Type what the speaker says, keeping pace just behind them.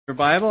Your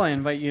Bible, I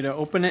invite you to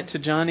open it to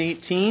John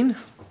 18.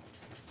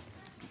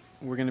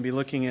 We're going to be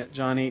looking at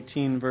John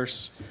 18,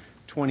 verse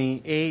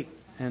 28,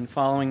 and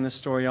following the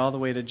story all the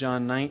way to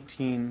John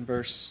 19,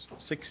 verse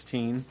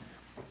 16.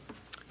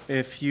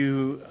 If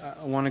you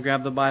want to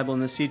grab the Bible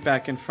in the seat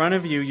back in front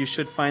of you, you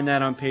should find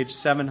that on page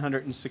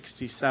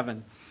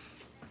 767.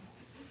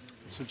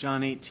 So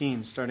John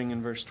 18, starting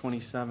in verse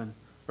 27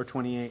 or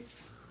 28.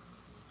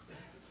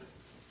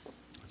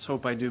 Let's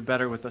hope I do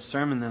better with the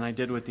sermon than I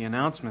did with the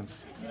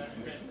announcements.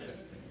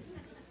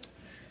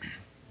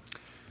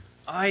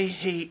 I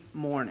hate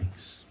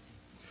mornings,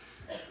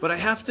 but I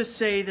have to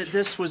say that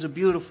this was a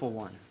beautiful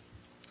one.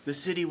 The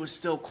city was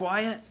still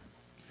quiet.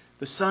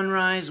 The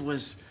sunrise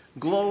was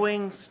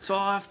glowing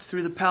soft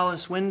through the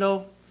palace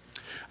window.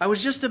 I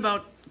was just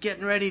about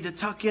getting ready to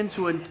tuck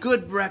into a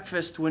good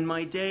breakfast when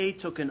my day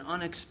took an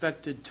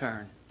unexpected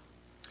turn.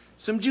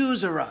 Some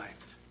Jews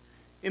arrived.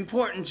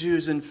 Important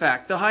Jews, in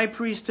fact. The high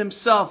priest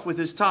himself with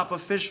his top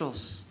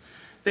officials.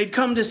 They'd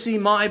come to see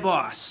my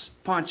boss,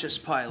 Pontius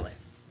Pilate.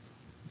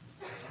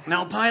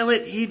 Now,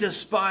 Pilate, he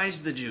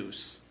despised the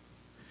Jews.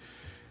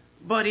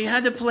 But he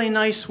had to play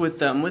nice with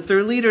them, with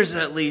their leaders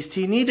at least.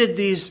 He needed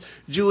these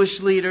Jewish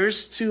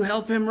leaders to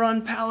help him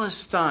run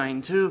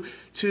Palestine, to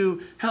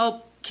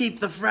help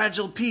keep the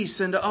fragile peace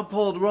and to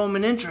uphold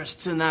Roman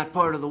interests in that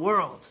part of the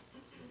world.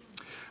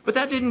 But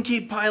that didn't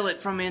keep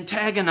Pilate from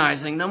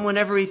antagonizing them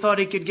whenever he thought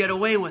he could get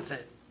away with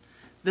it.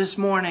 This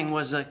morning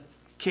was a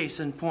case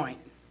in point.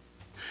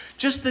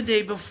 Just the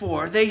day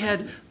before, they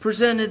had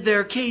presented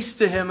their case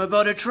to him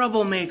about a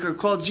troublemaker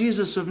called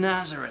Jesus of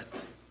Nazareth.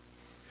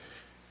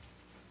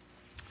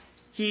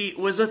 He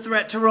was a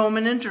threat to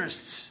Roman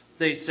interests,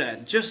 they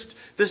said. Just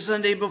the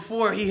Sunday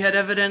before, he had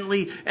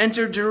evidently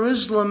entered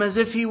Jerusalem as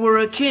if he were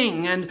a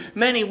king, and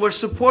many were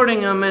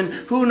supporting him, and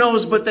who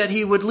knows but that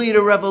he would lead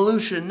a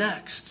revolution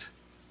next.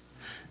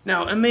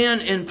 Now, a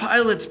man in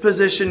Pilate's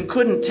position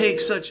couldn't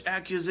take such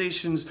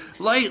accusations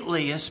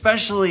lightly,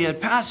 especially at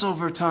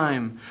Passover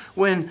time,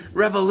 when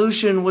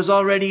revolution was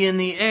already in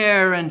the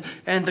air and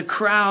the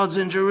crowds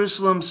in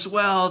Jerusalem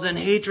swelled and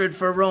hatred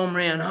for Rome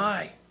ran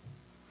high.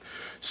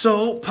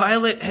 So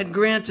Pilate had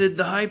granted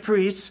the high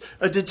priests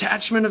a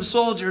detachment of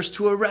soldiers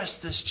to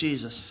arrest this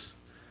Jesus.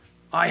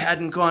 I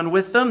hadn't gone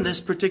with them.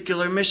 This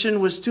particular mission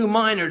was too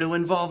minor to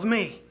involve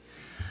me.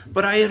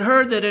 But I had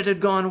heard that it had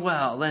gone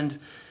well, and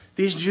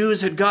these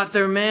Jews had got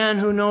their man,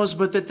 who knows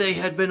but that they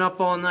had been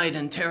up all night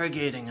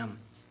interrogating him.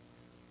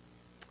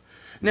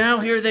 Now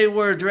here they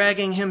were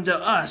dragging him to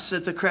us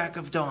at the crack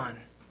of dawn.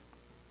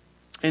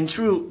 In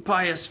true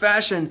pious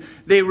fashion,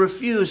 they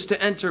refused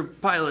to enter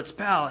Pilate's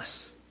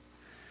palace.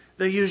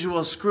 The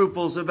usual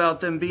scruples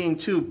about them being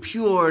too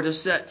pure to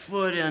set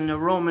foot in a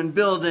Roman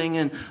building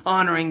and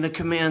honoring the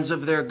commands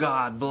of their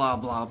God, blah,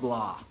 blah,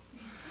 blah.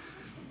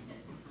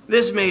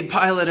 This made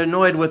Pilate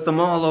annoyed with them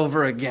all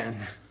over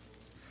again.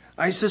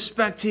 I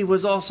suspect he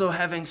was also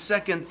having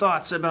second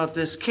thoughts about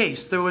this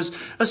case. There was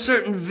a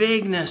certain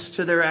vagueness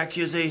to their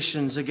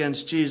accusations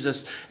against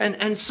Jesus,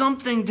 and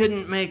something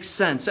didn't make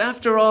sense.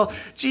 After all,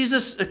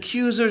 Jesus'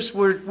 accusers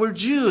were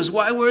Jews.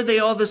 Why were they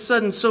all of a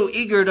sudden so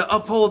eager to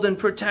uphold and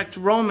protect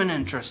Roman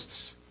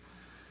interests?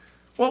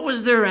 What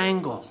was their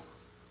angle?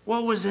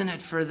 What was in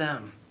it for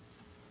them?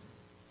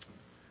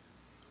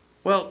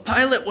 Well,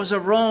 Pilate was a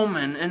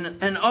Roman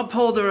and an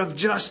upholder of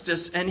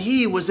justice, and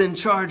he was in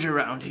charge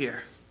around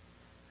here.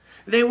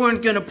 They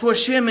weren't going to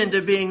push him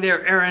into being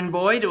their errand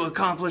boy to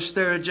accomplish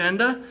their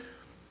agenda.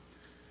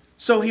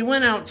 So he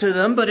went out to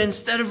them, but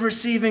instead of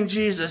receiving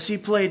Jesus, he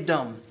played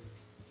dumb.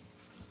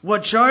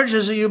 What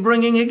charges are you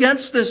bringing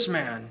against this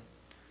man?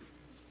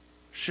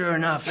 Sure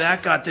enough,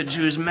 that got the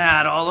Jews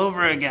mad all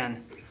over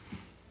again.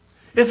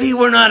 If he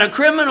were not a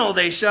criminal,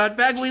 they shot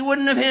back, we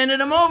wouldn't have handed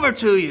him over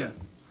to you.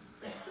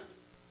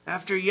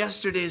 After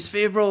yesterday's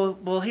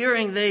favorable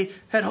hearing, they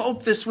had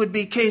hoped this would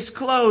be case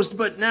closed,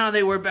 but now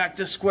they were back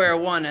to square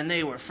one and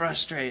they were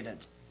frustrated.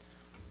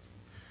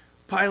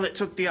 Pilate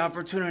took the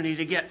opportunity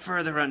to get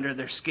further under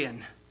their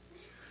skin.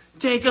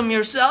 Take him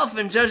yourself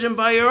and judge him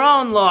by your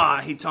own law,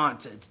 he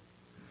taunted.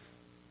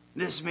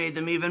 This made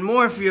them even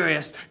more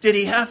furious. Did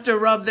he have to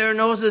rub their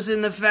noses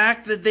in the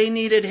fact that they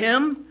needed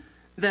him?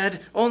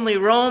 That only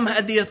Rome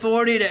had the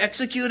authority to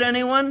execute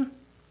anyone?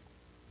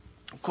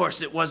 Of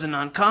course, it wasn't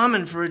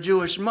uncommon for a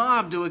Jewish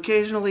mob to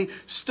occasionally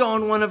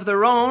stone one of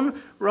their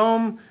own.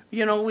 Rome,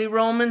 we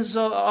Romans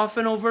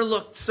often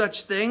overlooked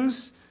such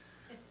things.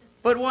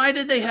 But why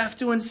did they have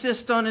to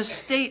insist on a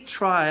state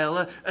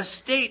trial, a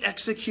state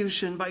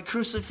execution by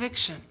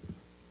crucifixion?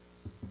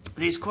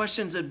 These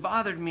questions had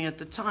bothered me at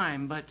the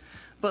time,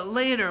 but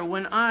later,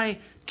 when I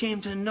came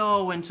to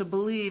know and to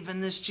believe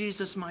in this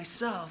Jesus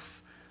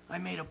myself, I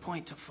made a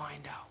point to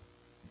find out.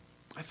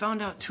 I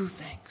found out two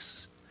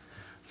things.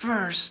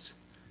 First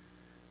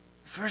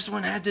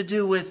one had to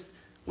do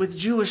with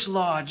Jewish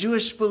law,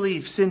 Jewish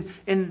beliefs.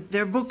 In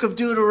their book of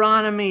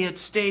Deuteronomy, it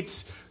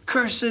states,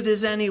 "Cursed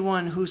is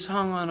anyone who's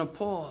hung on a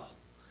pole."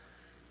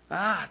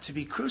 To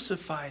be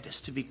crucified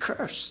is to be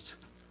cursed.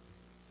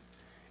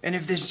 And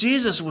if this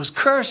Jesus was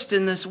cursed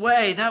in this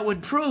way, that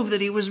would prove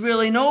that he was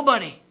really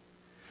nobody.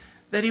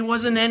 that he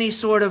wasn't any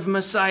sort of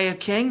Messiah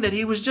king, that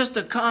he was just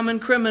a common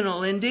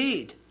criminal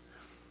indeed.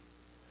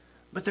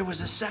 But there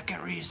was a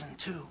second reason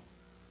too.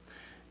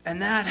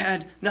 And that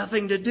had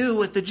nothing to do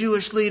with the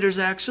Jewish leaders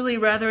actually.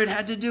 Rather, it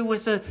had to do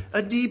with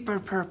a deeper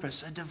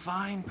purpose, a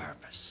divine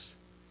purpose.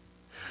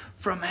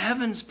 From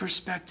heaven's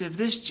perspective,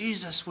 this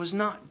Jesus was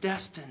not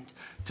destined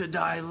to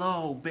die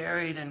low,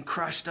 buried and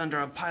crushed under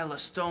a pile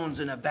of stones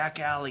in a back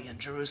alley in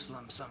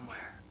Jerusalem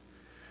somewhere.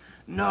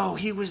 No,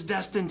 he was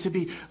destined to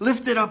be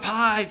lifted up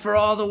high for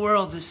all the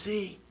world to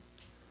see.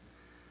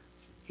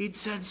 He'd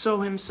said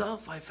so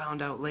himself, I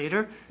found out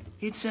later.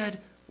 He'd said,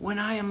 "When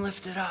I am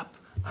lifted up,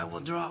 I will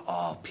draw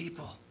all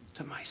people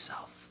to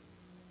myself."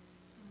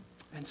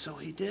 And so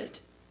he did.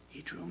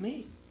 He drew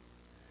me.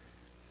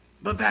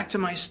 But back to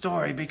my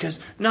story, because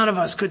none of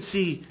us could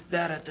see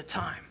that at the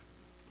time.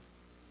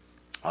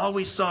 All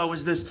we saw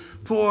was this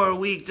poor,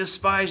 weak,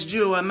 despised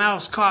Jew, a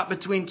mouse caught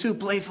between two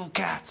playful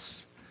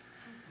cats.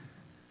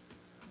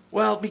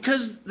 Well,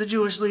 because the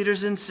Jewish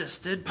leaders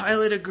insisted,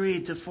 Pilate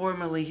agreed to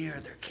formally hear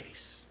their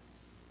case.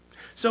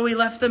 So he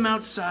left them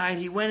outside,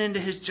 he went into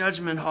his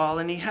judgment hall,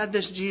 and he had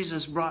this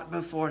Jesus brought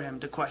before him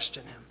to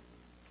question him.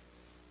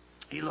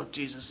 He looked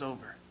Jesus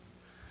over.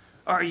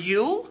 "Are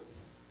you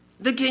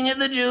the king of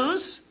the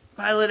Jews?"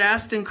 Pilate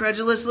asked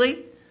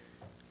incredulously.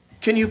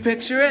 Can you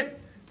picture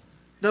it?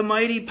 The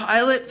mighty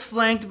Pilate,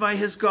 flanked by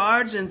his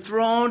guards,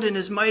 enthroned in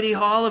his mighty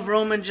hall of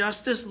Roman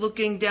justice,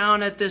 looking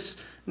down at this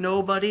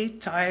nobody,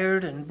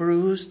 tired and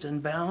bruised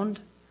and bound.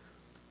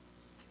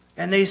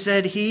 And they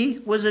said he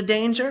was a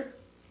danger,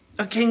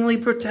 a kingly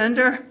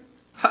pretender.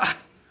 Ha!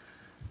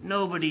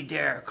 Nobody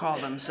dare call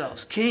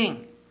themselves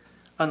king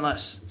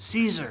unless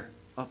Caesar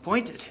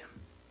appointed him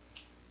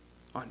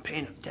on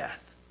pain of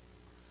death.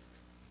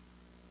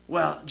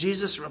 Well,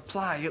 Jesus'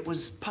 reply, it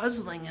was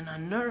puzzling and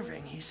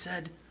unnerving. He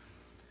said,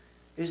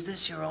 "Is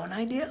this your own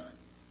idea?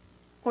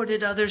 Or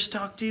did others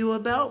talk to you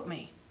about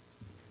me?"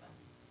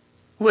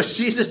 Was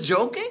Jesus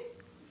joking?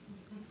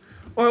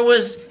 Or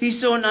was he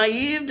so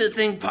naive to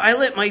think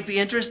Pilate might be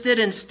interested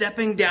in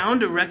stepping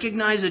down to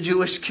recognize a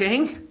Jewish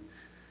king?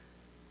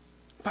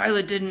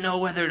 Pilate didn't know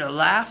whether to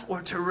laugh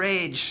or to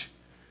rage.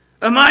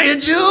 "Am I a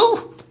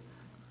Jew?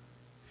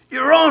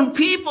 Your own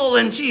people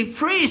and chief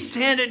priests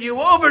handed you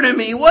over to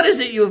me. What is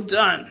it you have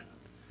done?"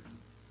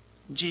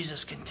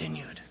 Jesus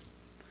continued,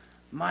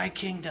 "My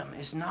kingdom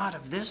is not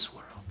of this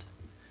world.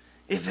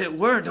 If it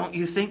were, don't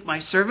you think my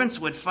servants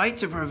would fight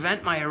to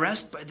prevent my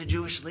arrest by the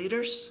Jewish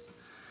leaders?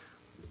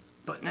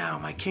 But now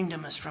my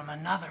kingdom is from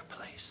another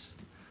place."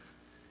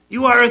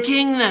 "You are a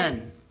king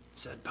then,"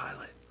 said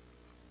Pilate.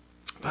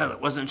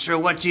 Pilate wasn't sure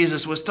what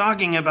Jesus was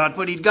talking about,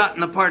 but he'd gotten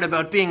the part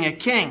about being a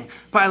king.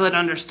 Pilate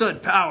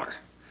understood power.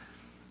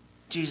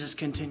 Jesus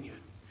continued,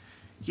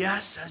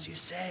 "Yes, as you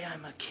say,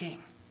 I'm a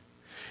king.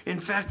 In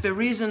fact, the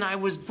reason I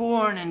was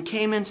born and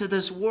came into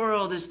this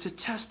world is to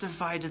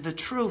testify to the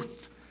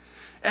truth.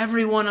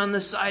 Everyone on the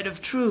side of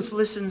truth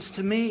listens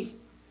to me."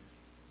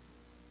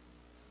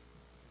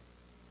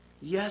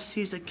 Yes,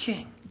 he's a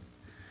king,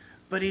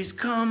 but he's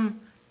come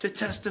to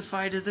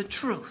testify to the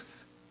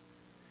truth.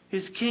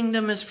 His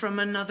kingdom is from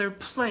another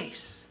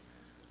place.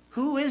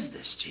 Who is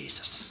this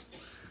Jesus?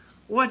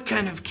 What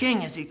kind of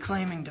king is he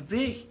claiming to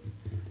be?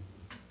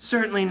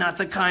 Certainly not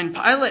the kind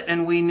Pilate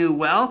and we knew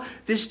well.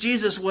 This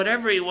Jesus,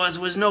 whatever he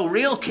was no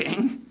real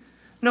king.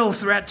 No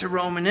threat to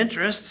Roman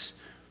interests.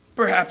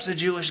 Perhaps a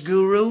Jewish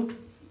guru.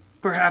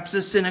 Perhaps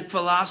a cynic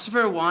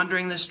philosopher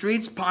wandering the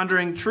streets,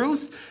 pondering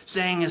truth,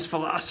 saying, as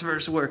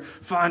philosophers were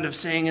fond of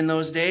saying in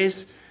those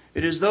days,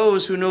 "It is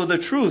those who know the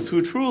truth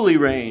who truly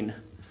reign."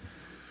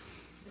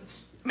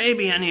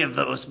 Maybe any of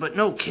those, but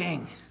no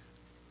king.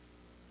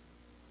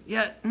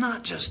 Yet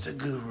not just a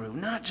guru,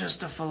 not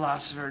just a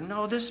philosopher.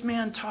 No, this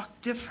man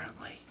talked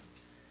differently.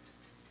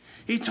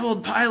 He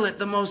told Pilate,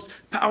 the most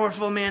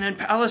powerful man in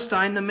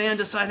Palestine, the man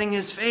deciding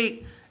his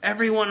fate,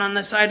 "Everyone on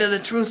the side of the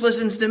truth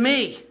listens to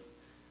me.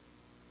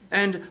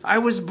 And I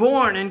was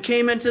born and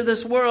came into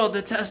this world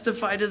to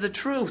testify to the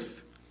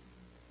truth."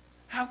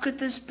 How could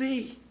this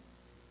be?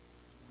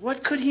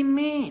 What could he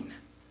mean?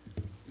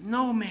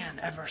 No man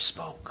ever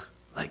spoke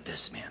like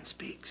this man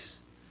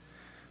speaks.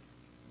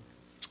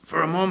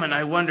 For a moment,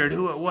 I wondered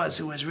who it was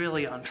who was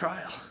really on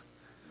trial.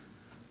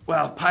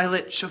 Well,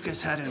 Pilate shook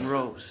his head and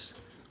rose.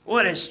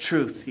 "What is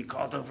truth?" he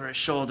called over his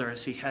shoulder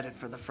as he headed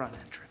for the front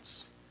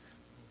entrance.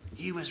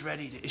 He was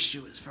ready to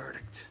issue his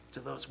verdict to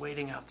those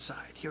waiting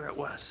outside. Here it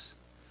was.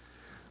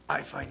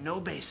 "I find no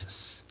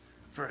basis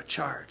for a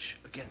charge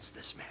against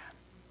this man."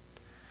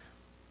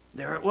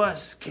 There it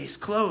was, case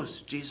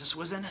closed. Jesus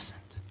was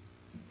innocent.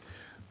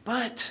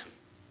 But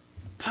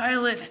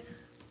Pilate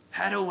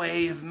had a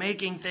way of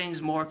making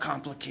things more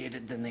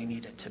complicated than they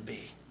needed to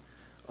be.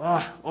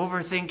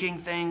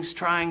 Overthinking things,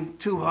 trying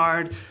too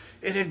hard.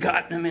 It had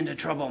gotten him into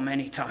trouble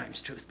many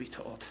times, truth be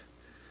told.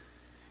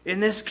 In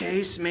this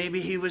case,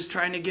 maybe he was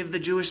trying to give the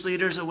Jewish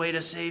leaders a way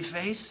to save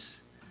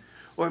face.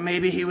 Or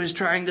maybe he was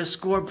trying to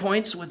score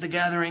points with the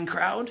gathering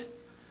crowd.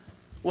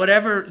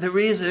 Whatever the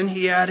reason,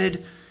 he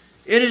added,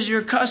 It is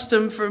your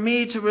custom for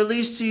me to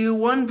release to you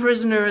one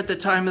prisoner at the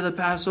time of the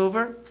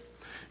Passover.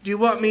 Do you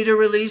want me to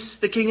release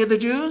the King of the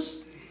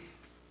Jews?"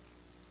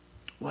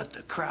 What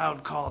the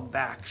crowd called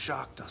back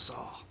shocked us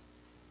all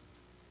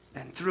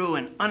and threw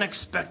an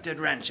unexpected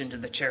wrench into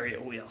the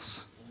chariot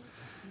wheels.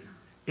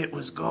 It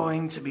was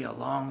going to be a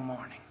long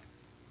morning.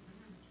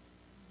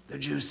 The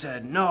Jews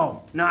said,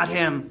 "No, not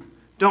him.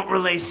 Don't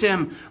release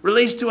him.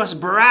 Release to us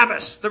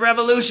Barabbas, the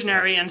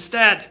revolutionary,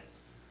 instead."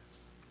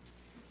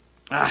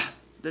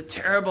 The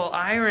terrible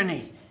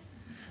irony.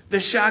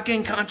 The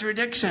shocking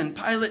contradiction.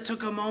 Pilate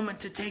took a moment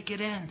to take it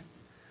in.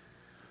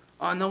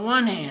 On the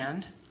one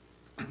hand,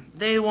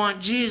 they want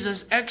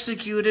Jesus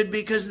executed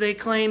because they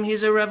claim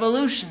he's a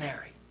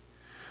revolutionary.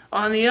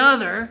 On the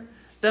other,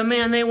 the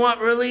man they want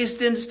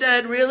released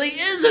instead really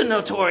is a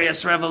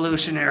notorious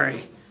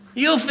revolutionary.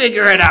 You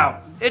figure it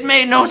out. It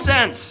made no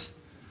sense.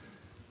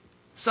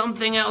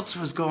 Something else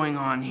was going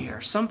on here.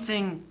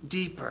 Something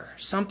deeper.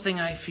 Something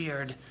I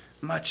feared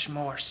much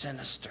more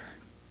sinister.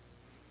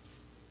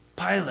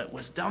 Pilate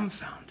was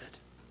dumbfounded.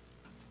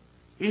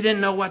 He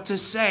didn't know what to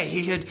say.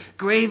 He had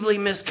gravely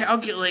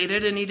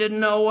miscalculated, and he didn't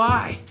know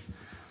why.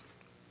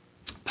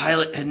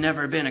 Pilate had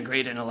never been a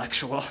great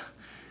intellectual.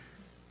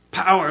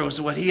 Power was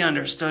what he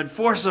understood,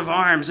 force of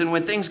arms, and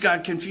when things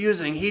got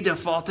confusing, he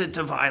defaulted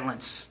to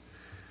violence.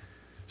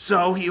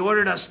 So he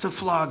ordered us to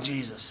flog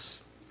Jesus,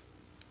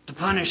 to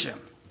punish him.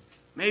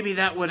 Maybe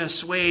that would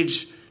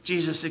assuage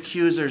Jesus'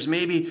 accusers.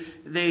 Maybe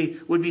they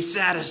would be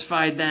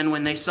satisfied then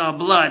when they saw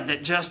blood,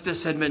 that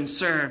justice had been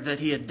served, that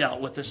he had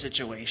dealt with the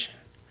situation.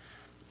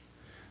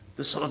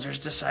 The soldiers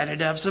decided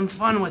to have some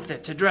fun with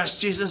it, to dress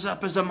Jesus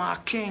up as a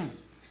mock king.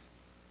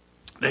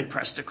 They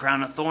pressed a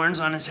crown of thorns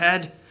on his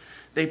head.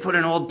 They put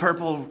an old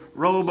purple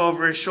robe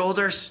over his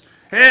shoulders.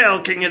 "Hail,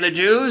 King of the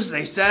Jews,"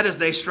 they said as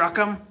they struck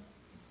him.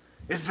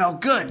 It felt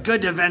good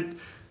to vent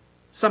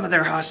some of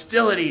their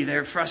hostility,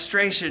 their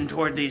frustration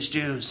toward these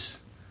Jews.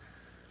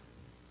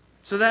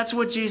 So that's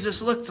what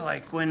Jesus looked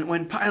like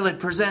when Pilate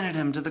presented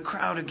him to the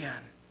crowd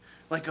again,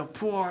 like a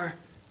poor,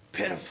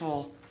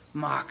 pitiful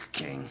mock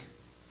king.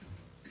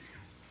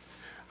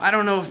 I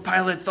don't know if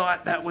Pilate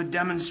thought that would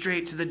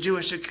demonstrate to the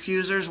Jewish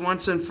accusers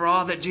once and for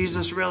all that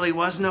Jesus really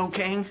was no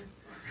king,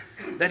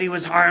 that he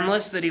was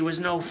harmless, that he was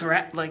no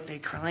threat like they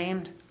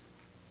claimed.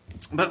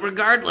 But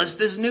regardless,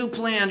 this new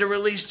plan to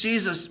release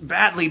Jesus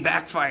badly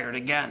backfired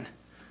again.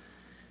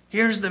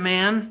 "Here's the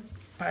man,"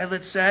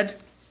 Pilate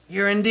said.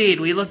 "Here indeed,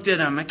 we looked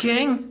at him. A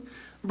king,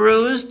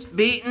 bruised,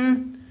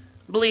 beaten,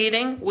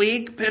 bleeding,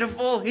 weak,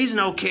 pitiful. He's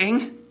no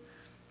king."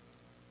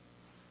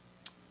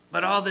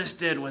 But all this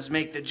did was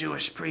make the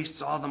Jewish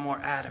priests all the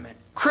more adamant.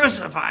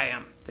 "Crucify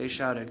him," they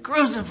shouted.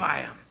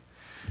 "Crucify him."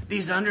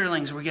 These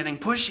underlings were getting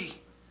pushy.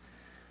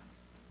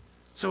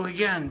 So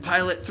again,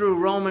 Pilate threw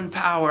Roman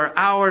power,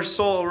 our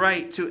sole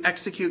right to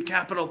execute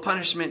capital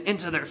punishment,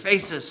 into their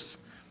faces.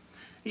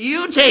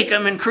 "You take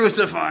him and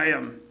crucify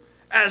him.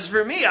 As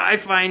for me, I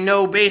find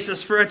no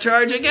basis for a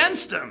charge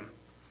against him."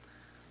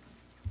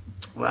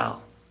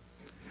 Well,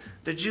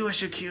 the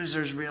Jewish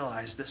accusers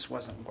realized this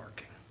wasn't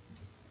working.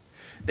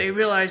 They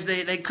realized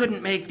they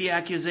couldn't make the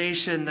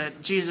accusation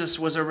that Jesus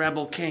was a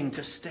rebel king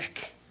to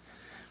stick.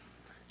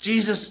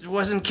 Jesus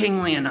wasn't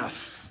kingly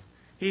enough.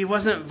 He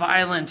wasn't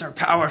violent or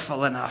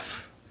powerful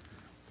enough.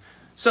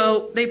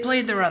 So they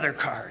played their other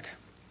card,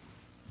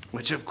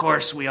 which of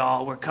course we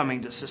all were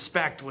coming to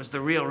suspect was the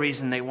real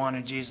reason they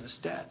wanted Jesus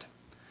dead.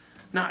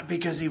 Not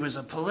because he was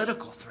a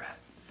political threat,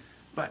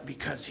 but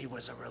because he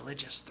was a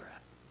religious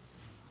threat.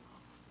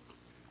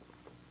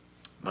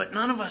 But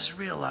none of us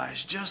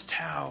realized just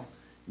how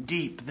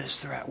deep this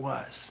threat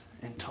was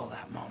until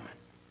that moment.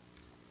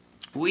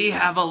 "We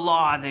have a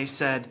law," they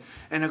said,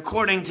 "and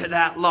according to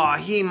that law,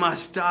 he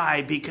must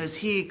die because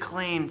he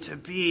claimed to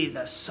be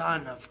the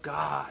Son of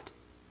God."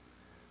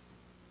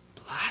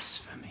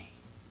 Blasphemy.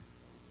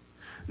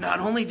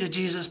 Not only did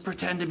Jesus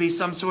pretend to be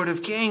some sort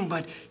of king,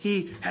 but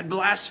he had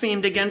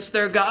blasphemed against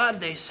their God,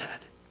 they said.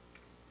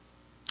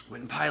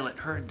 When Pilate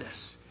heard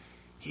this,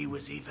 he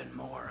was even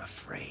more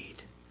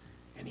afraid,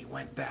 and he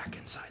went back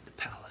inside the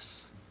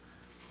palace.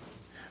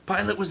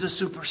 Pilate was a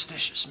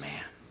superstitious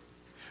man.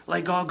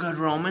 Like all good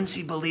Romans,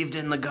 he believed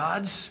in the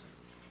gods.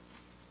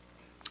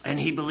 And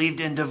he believed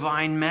in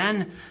divine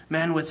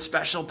men with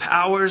special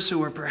powers who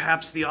were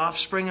perhaps the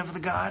offspring of the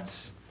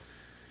gods.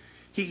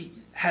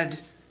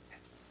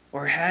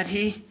 Had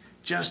he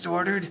just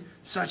ordered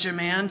such a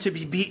man to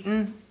be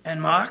beaten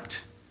and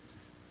mocked?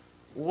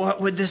 What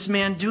would this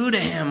man do to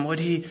him? Would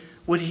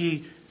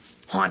he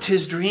haunt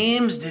his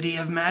dreams? Did he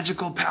have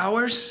magical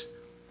powers?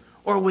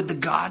 Or would the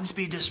gods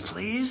be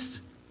displeased?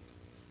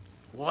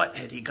 What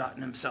had he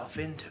gotten himself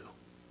into?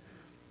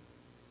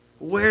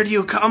 "Where do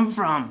you come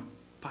from?"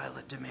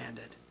 Pilate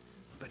demanded.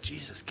 But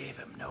Jesus gave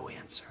him no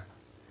answer.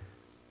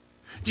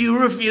 "Do you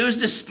refuse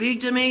to speak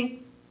to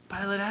me?"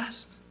 Pilate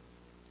asked.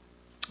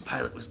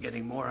 Pilate was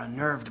getting more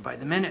unnerved by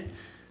the minute.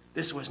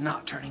 This was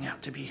not turning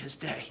out to be his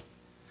day.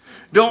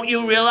 "Don't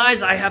you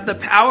realize I have the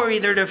power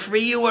either to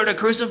free you or to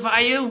crucify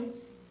you?"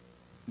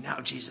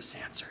 Now Jesus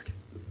answered,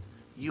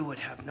 "You would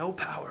have no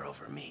power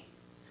over me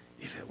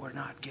if it were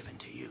not given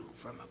to you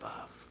from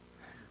above.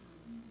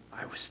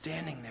 I was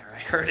standing there. I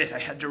heard it. I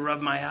had to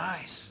rub my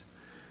eyes.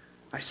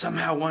 I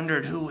somehow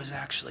wondered who was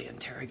actually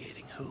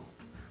interrogating who.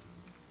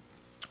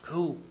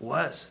 Who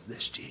was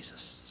this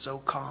Jesus? So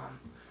calm,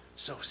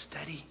 so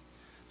steady,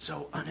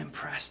 so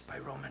unimpressed by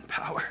Roman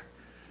power,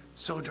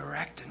 so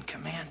direct and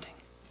commanding.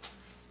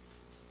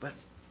 But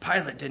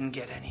Pilate didn't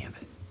get any of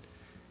it.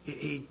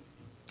 He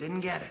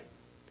didn't get it.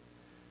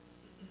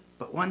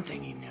 But one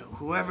thing he knew,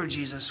 whoever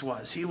Jesus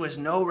was, he was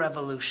no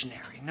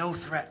revolutionary, no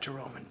threat to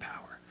Roman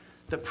power.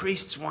 The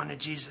priests wanted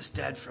Jesus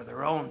dead for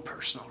their own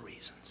personal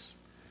reasons.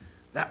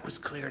 That was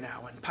clear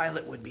now, and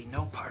Pilate would be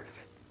no part of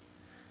it.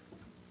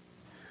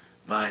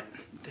 But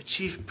the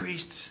chief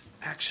priests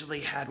actually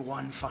had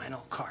one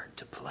final card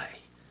to play,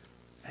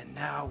 and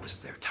now was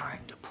their time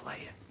to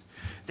play it.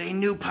 They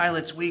knew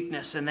Pilate's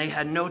weakness, and they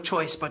had no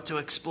choice but to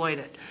exploit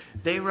it.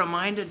 They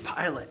reminded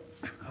Pilate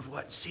of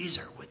what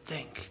Caesar would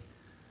think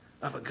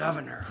of a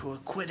governor who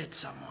acquitted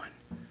someone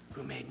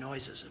who made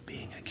noises of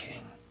being a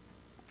king.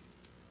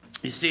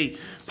 You see,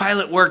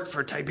 Pilate worked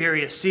for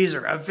Tiberius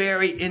Caesar, a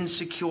very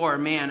insecure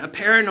man, a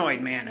paranoid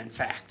man, in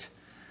fact.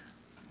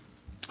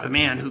 A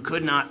man who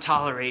could not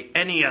tolerate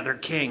any other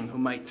king who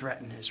might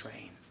threaten his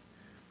reign.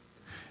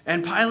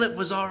 And Pilate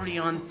was already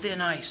on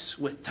thin ice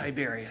with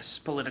Tiberius,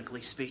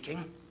 politically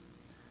speaking,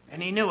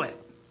 and he knew it.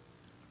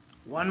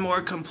 One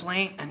more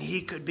complaint and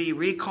he could be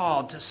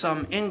recalled to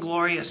some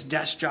inglorious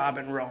desk job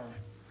in Rome.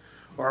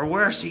 Or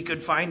worse, he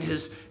could find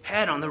his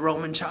head on the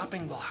Roman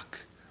chopping block.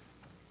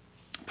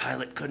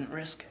 Pilate couldn't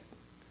risk it.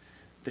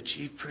 The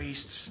chief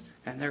priests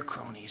and their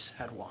cronies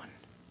had won.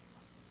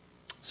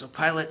 So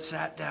Pilate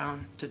sat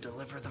down to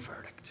deliver the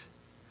verdict.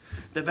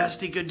 The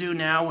best he could do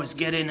now was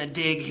get in a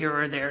dig here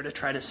or there to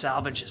try to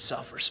salvage his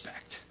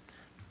self-respect.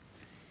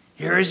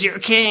 "Here is your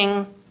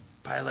king,"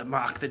 Pilate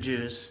mocked the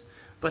Jews.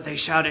 But they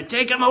shouted,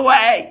 "Take him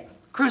away!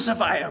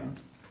 Crucify him!"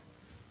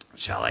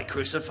 "Shall I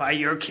crucify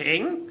your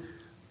king?"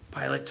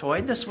 Pilate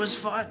toyed. This was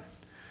fun.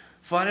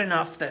 Fun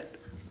enough that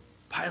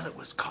Pilate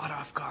was caught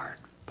off guard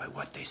by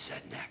what they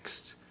said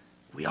next.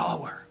 We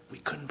all were. We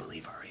couldn't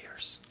believe our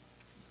ears.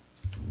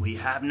 "We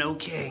have no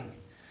king,"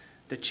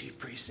 the chief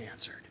priests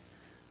answered,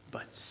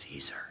 "but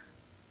Caesar."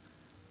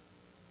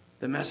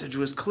 The message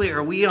was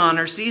clear. We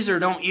honor Caesar,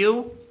 don't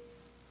you?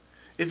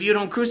 If you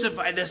don't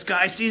crucify this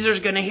guy,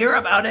 Caesar's going to hear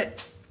about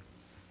it.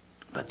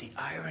 But the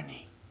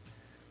irony,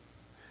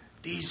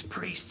 these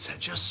priests had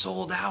just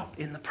sold out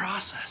in the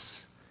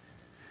process.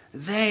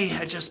 They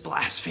had just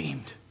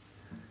blasphemed.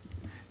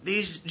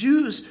 These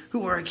Jews who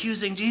were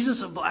accusing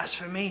Jesus of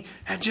blasphemy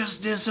had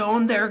just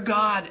disowned their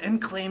God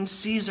and claimed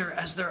Caesar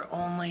as their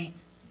only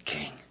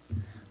king.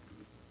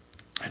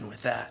 And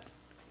with that,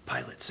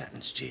 Pilate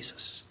sentenced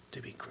Jesus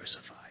to be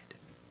crucified.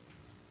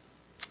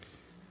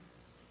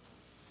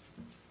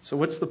 So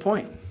what's the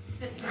point?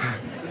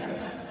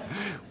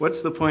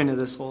 What's the point of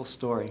this whole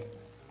story?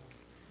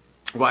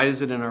 Why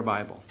is it in our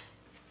Bible?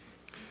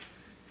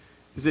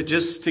 Is it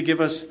just to give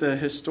us the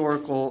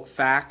historical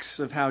facts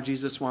of how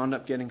Jesus wound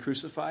up getting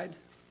crucified?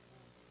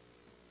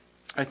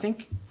 I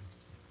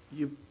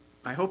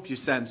hope you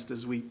sensed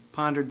as we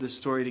pondered this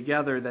story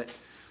together that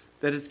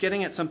it's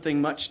getting at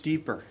something much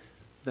deeper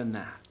than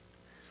that.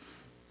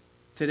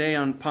 Today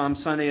on Palm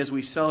Sunday, as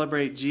we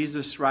celebrate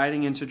Jesus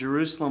riding into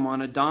Jerusalem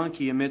on a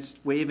donkey amidst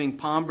waving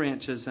palm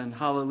branches and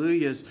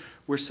hallelujahs,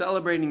 we're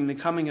celebrating the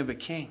coming of a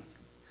king.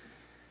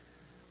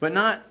 But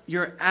not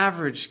your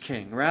average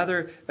king,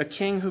 rather a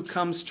king who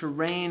comes to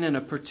reign in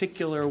a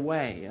particular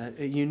way,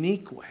 a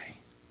unique way.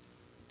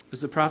 As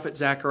the prophet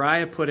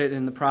Zechariah put it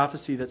in the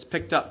prophecy that's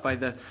picked up by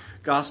the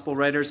gospel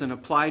writers and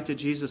applied to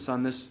Jesus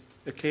on this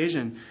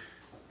occasion,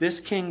 this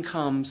king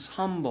comes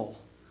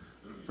humble,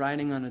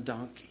 riding on a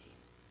donkey.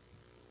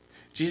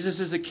 Jesus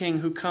is a king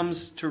who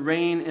comes to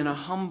reign in a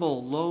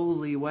humble,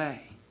 lowly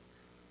way.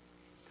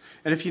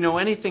 And if you know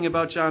anything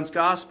about John's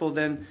gospel,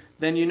 then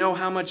you know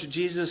how much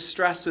Jesus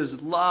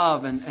stresses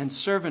love and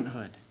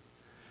servanthood.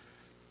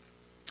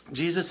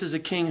 Jesus is a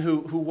king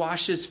who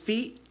washes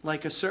feet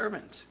like a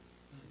servant.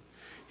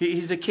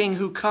 He's a king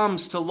who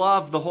comes to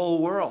love the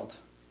whole world.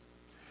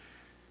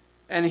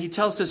 And he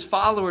tells his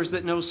followers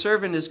that no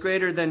servant is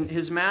greater than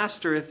his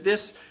master. If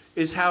this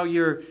is how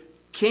your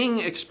king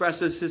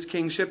expresses his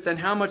kingship, then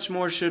how much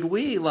more should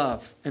we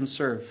love and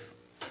serve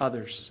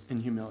others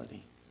in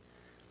humility?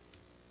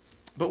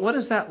 But what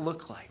does that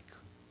look like?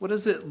 What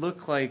does it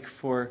look like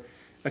for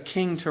a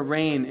king to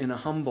reign in a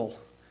humble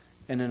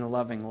and in a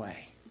loving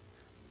way?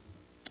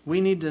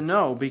 We need to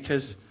know,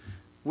 because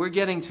we're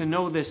getting to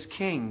know this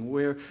king.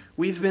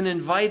 We've been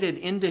invited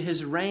into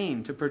his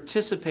reign to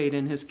participate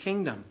in his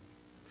kingdom.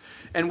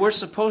 And we're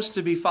supposed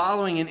to be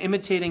following and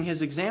imitating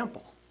his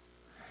example.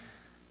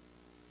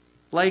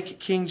 Like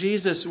King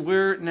Jesus,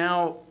 we're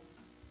now,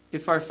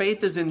 if our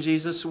faith is in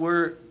Jesus,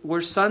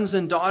 we're sons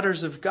and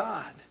daughters of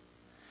God.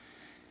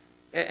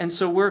 And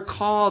so we're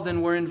called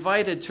and we're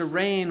invited to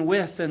reign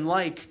with and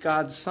like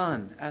God's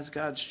Son, as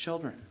God's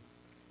children.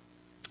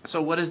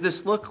 So what does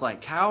this look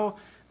like? How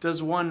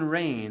does one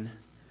reign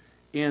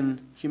in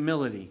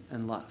humility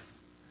and love?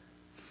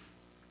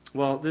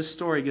 Well, this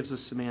story gives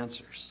us some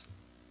answers.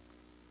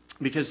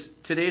 Because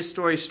today's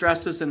story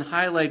stresses and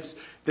highlights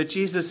that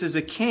Jesus is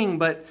a king,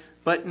 but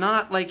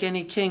not like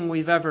any king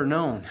we've ever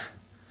known.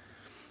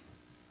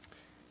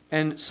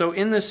 And so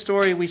in this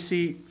story, we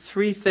see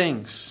three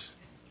things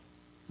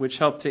which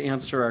help to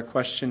answer our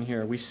question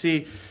here. We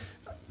see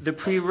the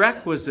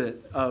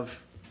prerequisite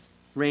of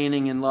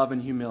reigning in love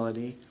and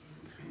humility.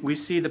 We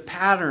see the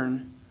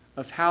pattern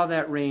of how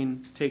that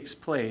reign takes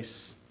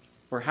place,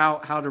 or how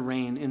to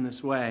reign in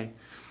this way.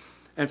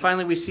 And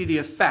finally, we see the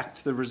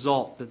effect, the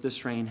result that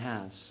this reign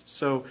has.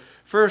 So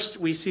first,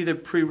 we see the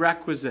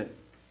prerequisite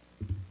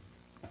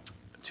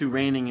to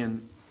reigning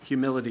in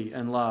humility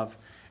and love.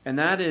 And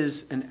that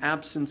is an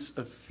absence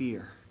of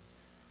fear.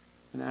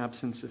 An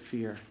absence of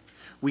fear.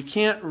 We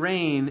can't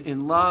reign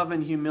in love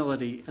and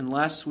humility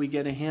unless we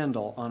get a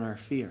handle on our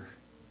fear.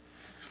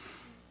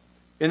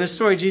 In this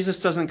story, Jesus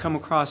doesn't come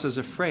across as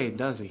afraid,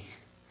 does he?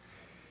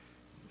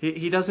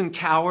 He doesn't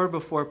cower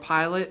before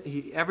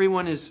Pilate.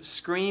 Everyone is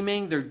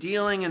screaming. They're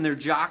dealing and they're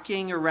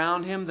jockeying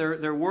around him.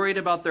 They're worried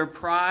about their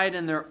pride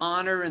and their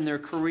honor and their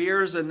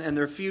careers and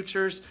their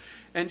futures.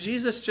 And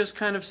Jesus just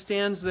kind of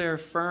stands there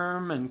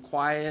firm and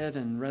quiet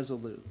and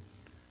resolute.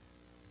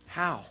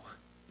 How?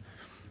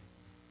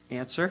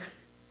 Answer: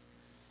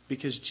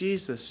 because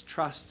Jesus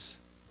trusts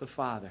the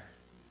Father.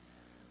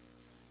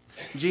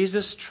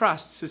 Jesus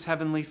trusts his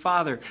heavenly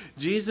Father.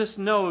 Jesus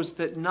knows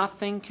that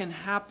nothing can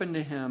happen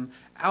to him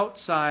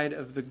outside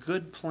of the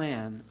good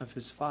plan of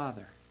his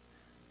Father.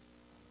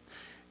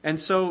 And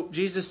so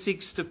Jesus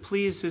seeks to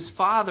please his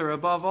Father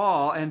above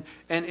all. And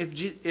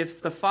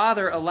if the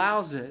Father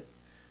allows it,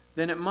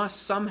 then it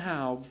must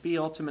somehow be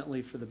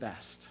ultimately for the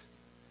best.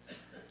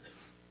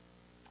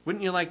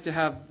 Wouldn't you like to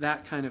have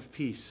that kind of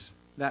peace,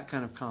 that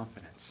kind of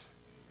confidence?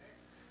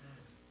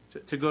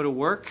 To go to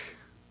work,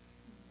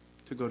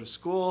 to go to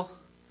school,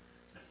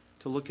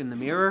 to look in the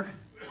mirror,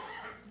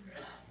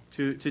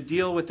 to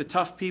deal with the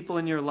tough people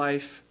in your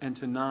life, and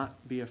to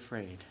not be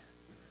afraid.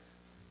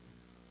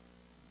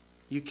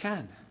 You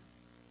can.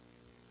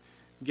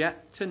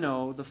 Get to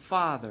know the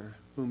Father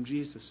whom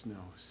Jesus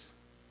knows.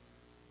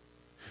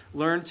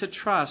 Learn to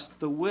trust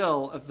the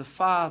will of the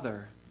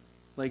Father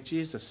like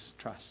Jesus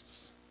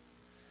trusts.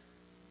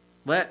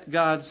 Let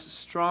God's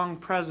strong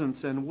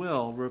presence and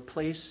will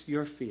replace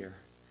your fear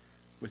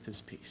with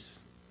his peace.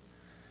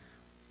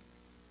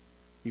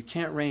 You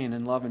can't reign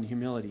in love and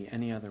humility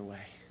any other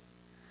way.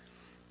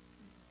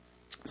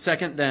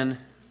 Second, then,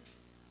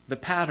 the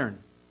pattern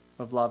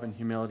of love and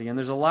humility. And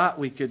there's a lot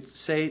we could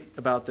say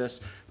about this,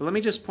 but let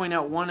me just point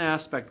out one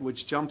aspect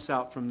which jumps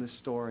out from this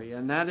story,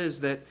 and that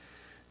is that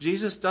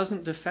Jesus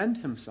doesn't defend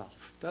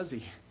himself, does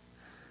he?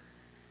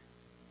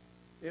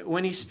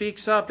 When he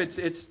speaks up,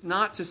 it's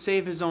not to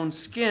save his own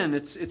skin.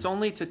 It's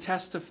only to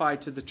testify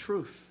to the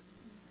truth.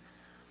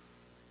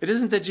 It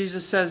isn't that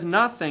Jesus says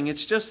nothing.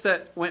 It's just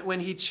that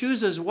when he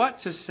chooses what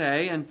to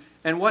say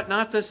and what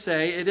not to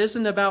say, it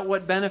isn't about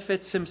what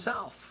benefits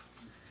himself.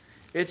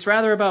 It's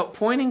rather about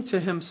pointing to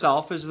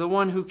himself as the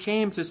one who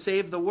came to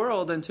save the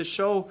world and to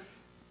show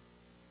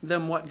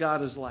them what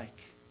God is like,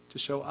 to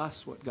show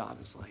us what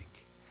God is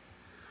like.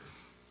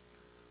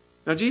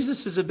 Now,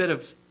 Jesus is a bit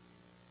of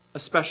a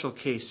special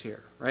case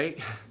here, right?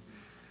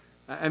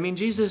 I mean,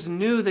 Jesus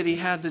knew that he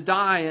had to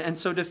die, and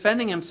so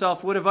defending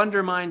himself would have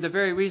undermined the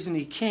very reason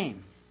he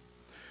came.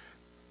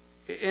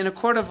 In a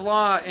court of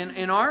law,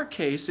 in our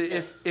case,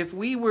 if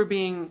we were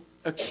being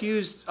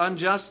accused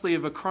unjustly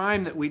of a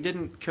crime that we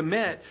didn't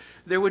commit,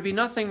 there would be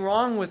nothing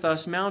wrong with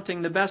us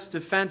mounting the best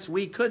defense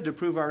we could to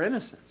prove our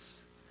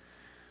innocence.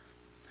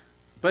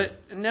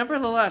 But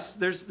nevertheless,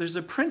 there's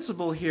a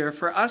principle here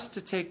for us to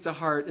take to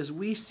heart as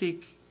we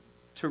seek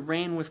to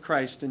reign with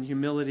Christ in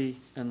humility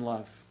and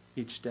love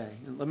each day.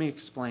 And let me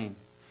explain.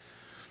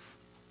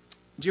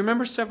 Do you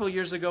remember several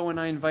years ago when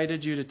I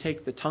invited you to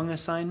take the tongue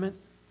assignment?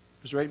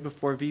 It was right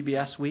before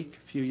VBS week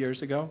a few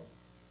years ago.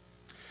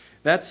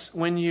 That's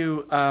when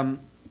you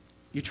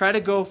try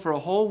to go for a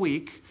whole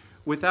week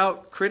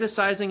without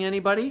criticizing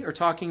anybody or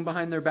talking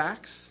behind their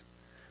backs,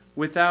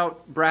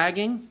 without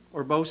bragging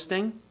or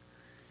boasting,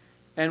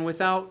 and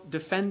without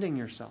defending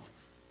yourself.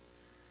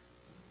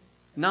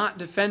 Not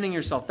defending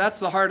yourself. That's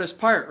the hardest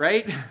part,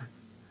 right?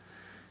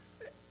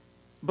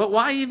 But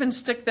why even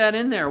stick that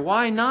in there?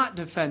 Why not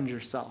defend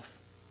yourself?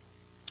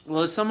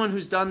 Well, as someone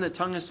who's done the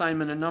tongue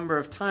assignment a number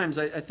of times,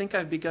 I think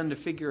I've begun to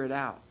figure it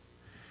out.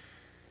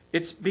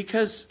 It's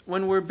because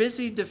when we're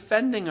busy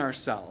defending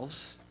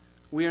ourselves,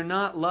 we are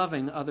not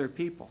loving other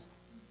people.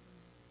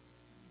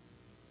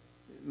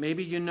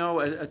 Maybe you know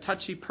a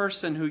touchy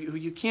person who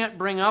you can't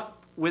bring up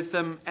with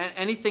them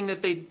anything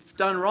that they've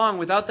done wrong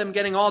without them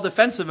getting all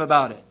defensive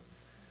about it.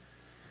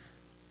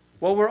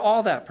 Well, we're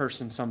all that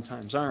person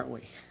sometimes, aren't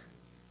we?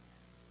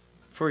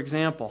 For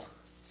example,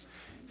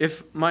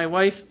 if my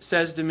wife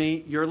says to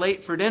me, "You're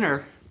late for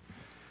dinner,"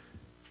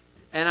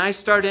 and I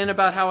start in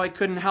about how I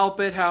couldn't help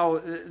it,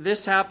 how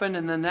this happened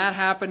and then that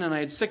happened, and I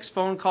had 6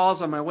 phone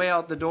calls on my way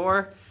out the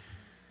door,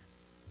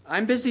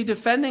 I'm busy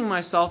defending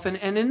myself, and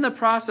in the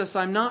process,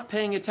 I'm not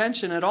paying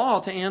attention at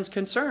all to Anne's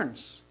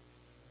concerns.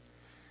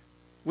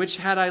 which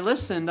had I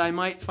listened, I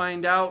might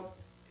find out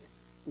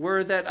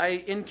were that I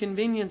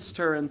inconvenienced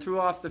her and threw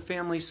off the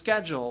family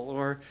schedule,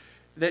 or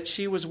that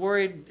she was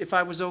worried if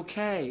I was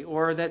okay,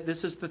 or that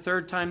this is the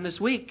third time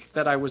this week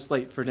that I was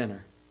late for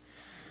dinner.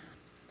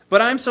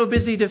 But I'm so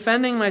busy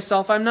defending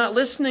myself, I'm not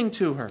listening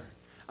to her.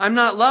 I'm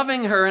not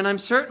loving her, and I'm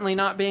certainly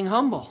not being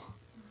humble.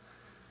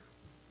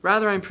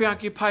 Rather, I'm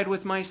preoccupied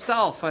with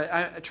myself,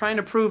 I'm trying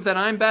to prove that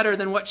I'm better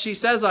than what she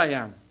says I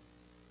am.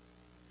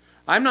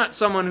 I'm not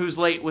someone who's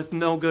late with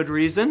no good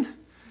reason.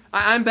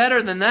 I'm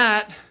better than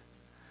that.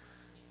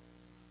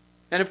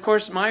 And of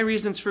course, my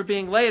reasons for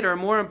being late are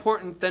more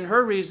important than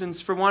her reasons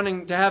for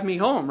wanting to have me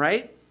home,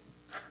 right?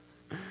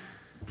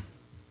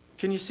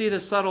 Can you see the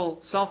subtle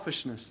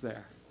selfishness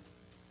there?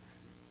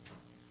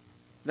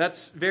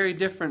 That's very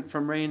different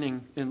from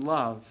reigning in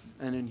love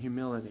and in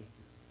humility.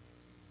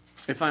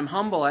 If I'm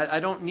humble, I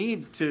don't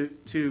need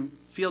to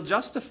feel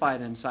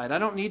justified inside. I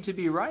don't need to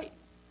be right.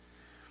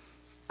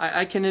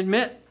 I can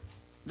admit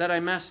that I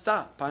messed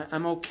up.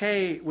 I'm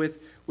okay with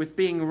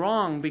being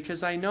wrong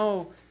because I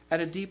know at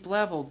a deep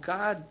level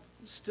God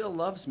still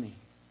loves me.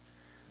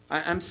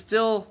 I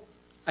still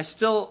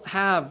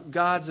have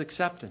God's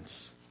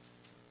acceptance.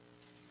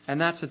 And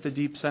that's at the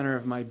deep center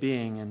of my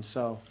being, and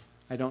so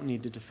I don't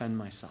need to defend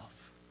myself.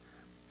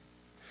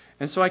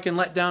 And so I can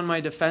let down my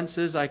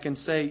defenses. I can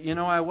say,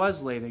 I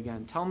was late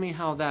again. Tell me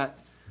how that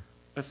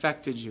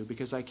affected you,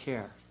 because I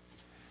care.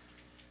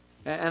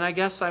 And I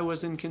guess I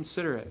was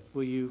inconsiderate.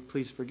 Will you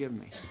please forgive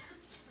me?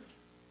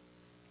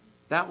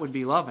 That would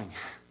be loving.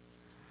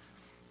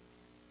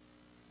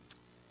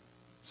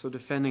 So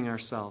defending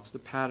ourselves, the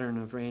pattern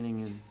of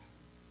reigning in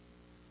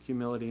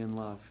humility and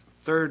love.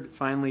 Third,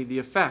 finally, the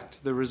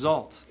effect, the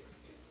result.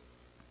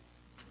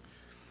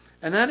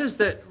 And that is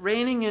that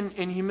reigning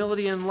in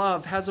humility and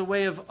love has a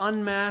way of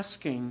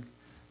unmasking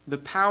the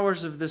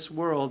powers of this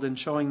world and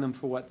showing them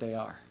for what they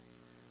are.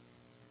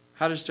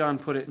 How does John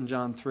put it in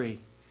John 3?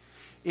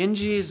 In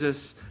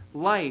Jesus,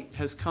 light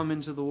has come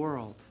into the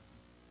world.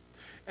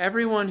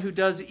 Everyone who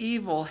does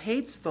evil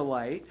hates the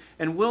light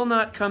and will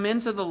not come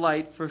into the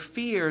light for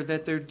fear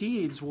that their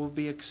deeds will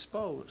be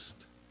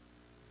exposed.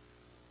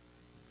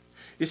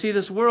 You see,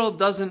 this world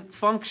doesn't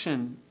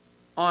function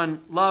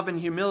on love and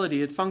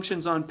humility. It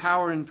functions on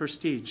power and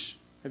prestige.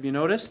 Have you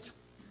noticed?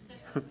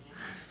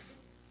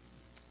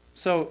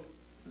 So,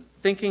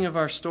 thinking of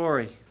our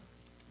story,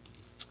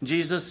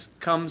 Jesus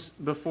comes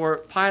before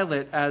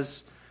Pilate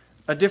as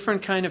a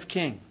different kind of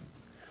king,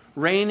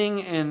 reigning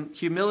in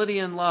humility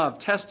and love,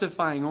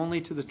 testifying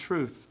only to the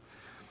truth.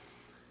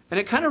 And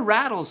it kind of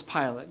rattles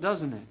Pilate,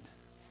 doesn't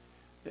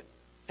it?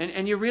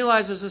 And you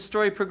realize as the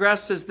story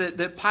progresses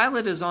that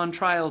Pilate is on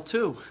trial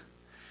too.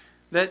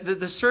 That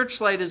the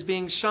searchlight is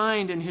being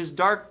shined in his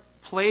dark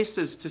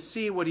places to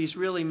see what he's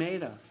really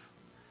made of.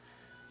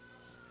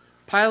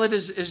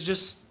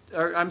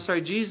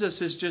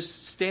 Jesus is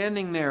just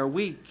standing there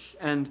weak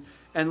and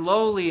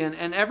lowly,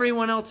 and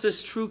everyone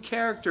else's true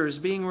character is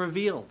being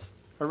revealed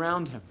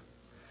around him.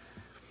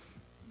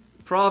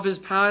 For all of his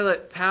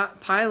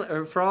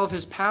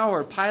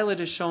power,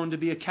 Pilate is shown to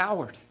be a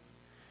coward.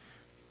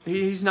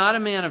 He's not a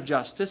man of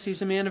justice,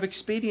 he's a man of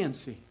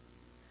expediency.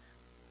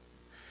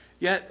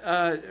 Yet,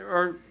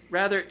 or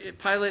rather,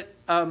 Pilate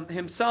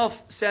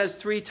himself says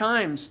 3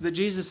 times that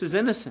Jesus is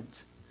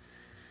innocent.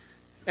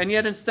 And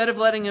yet, instead of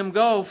letting him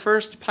go,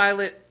 first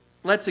Pilate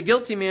lets a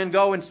guilty man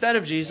go instead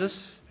of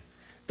Jesus.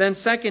 Then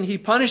second, he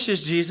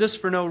punishes Jesus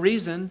for no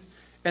reason.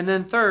 And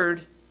then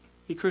third,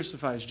 he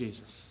crucifies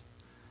Jesus.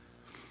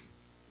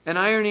 An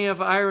irony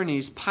of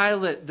ironies,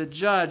 Pilate, the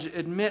judge,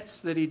 admits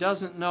that he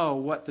doesn't know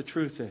what the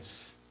truth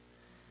is,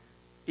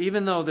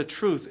 even though the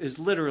truth is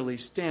literally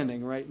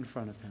standing right in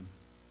front of him.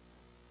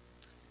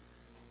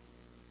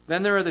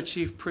 Then there are the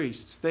chief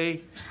priests.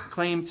 They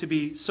claim to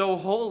be so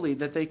holy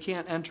that they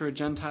can't enter a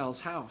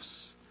Gentile's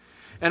house.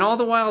 And all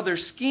the while they're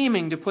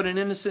scheming to put an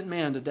innocent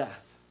man to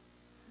death.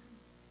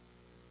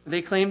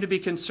 They claim to be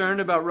concerned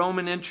about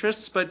Roman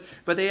interests, but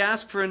they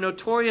ask for a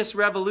notorious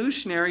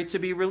revolutionary to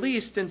be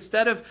released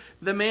instead of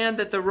the man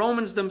that the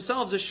Romans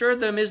themselves assured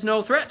them is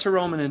no threat to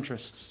Roman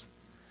interests.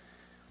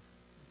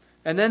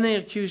 And then they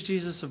accuse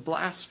Jesus of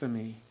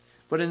blasphemy.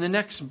 But in the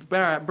next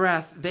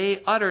breath,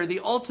 they utter the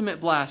ultimate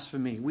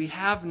blasphemy. We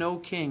have no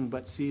king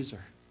but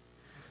Caesar.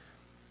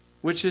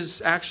 Which is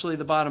actually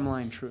the bottom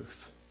line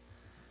truth.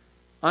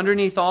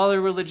 Underneath all their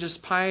religious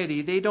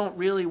piety, they don't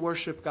really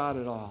worship God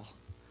at all.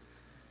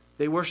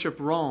 They worship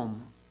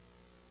Rome,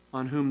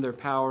 on whom their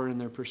power and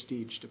their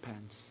prestige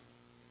depends.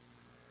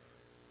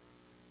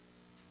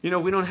 We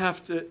don't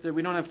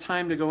have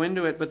time to go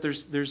into it, but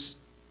there's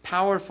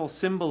powerful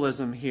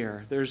symbolism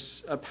here.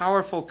 There's a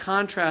powerful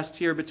contrast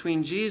here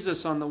between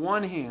Jesus on the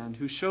one hand,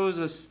 who shows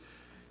us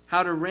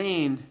how to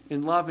reign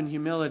in love and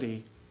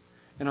humility,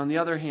 and on the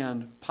other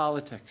hand,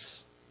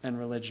 politics and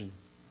religion.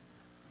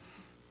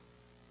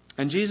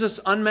 And Jesus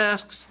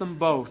unmasks them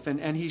both,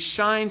 and he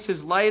shines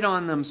his light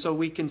on them so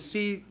we can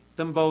see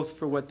them both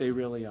for what they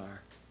really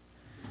are.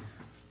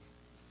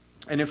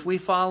 And if we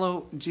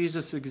follow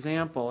Jesus'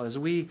 example, as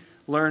we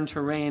learn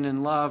to reign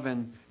in love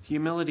and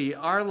humility,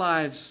 our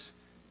lives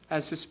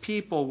as his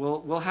people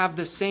will have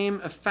the same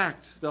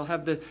effect. They'll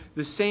have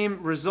the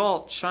same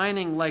result,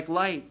 shining like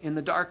light in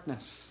the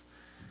darkness.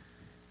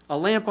 A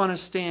lamp on a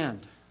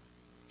stand,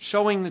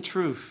 showing the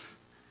truth,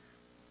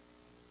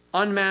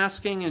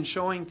 unmasking and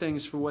showing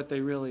things for what they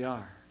really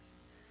are,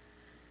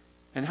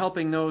 and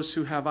helping those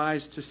who have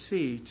eyes to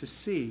see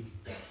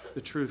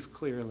the truth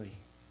clearly.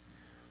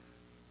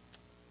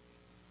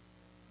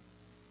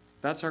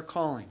 That's our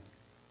calling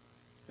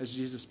as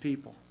Jesus'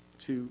 people,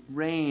 to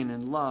reign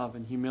in love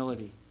and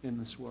humility in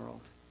this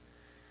world.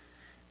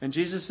 And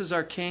Jesus is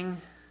our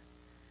King,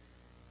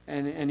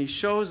 and he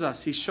shows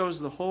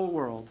the whole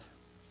world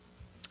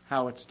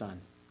how it's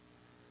done.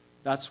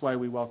 That's why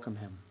we welcome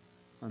him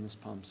on this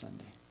Palm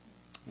Sunday.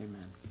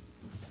 Amen.